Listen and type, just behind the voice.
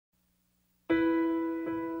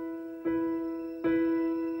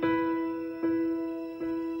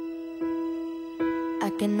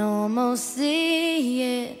can almost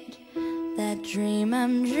see it, that dream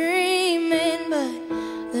I'm dreaming, but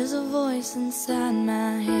there's a voice inside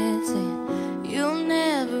my head saying you'll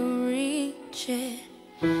never reach it.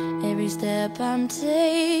 Every step I'm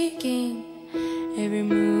taking, every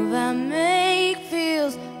move I make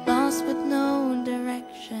feels lost with no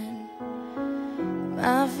direction.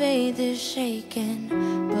 My faith is shaken,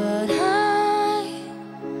 but I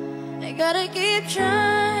gotta keep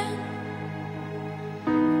trying.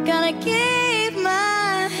 Gotta keep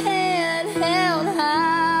my head held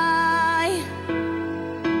high.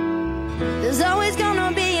 There's always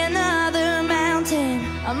gonna be another mountain.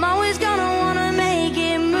 I'm always gonna wanna make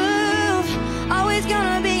it move. Always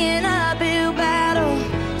gonna be an uphill battle.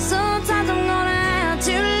 Sometimes I'm gonna have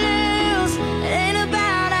to lose. It ain't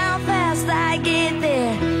about how fast I get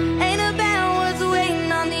there, ain't about what's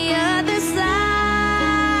waiting on the other side.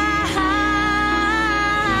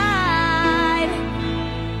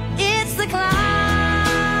 It's the climb.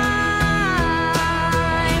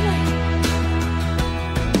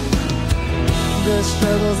 The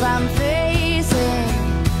struggles I'm facing,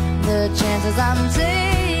 the chances I'm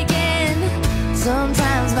taking,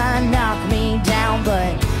 sometimes might knock me down,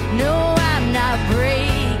 but no, I'm not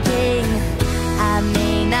breaking. I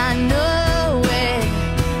may not know it,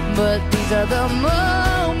 but these are the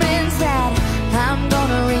moments that I'm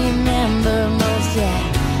gonna remember most. Yeah,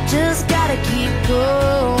 just gotta keep going.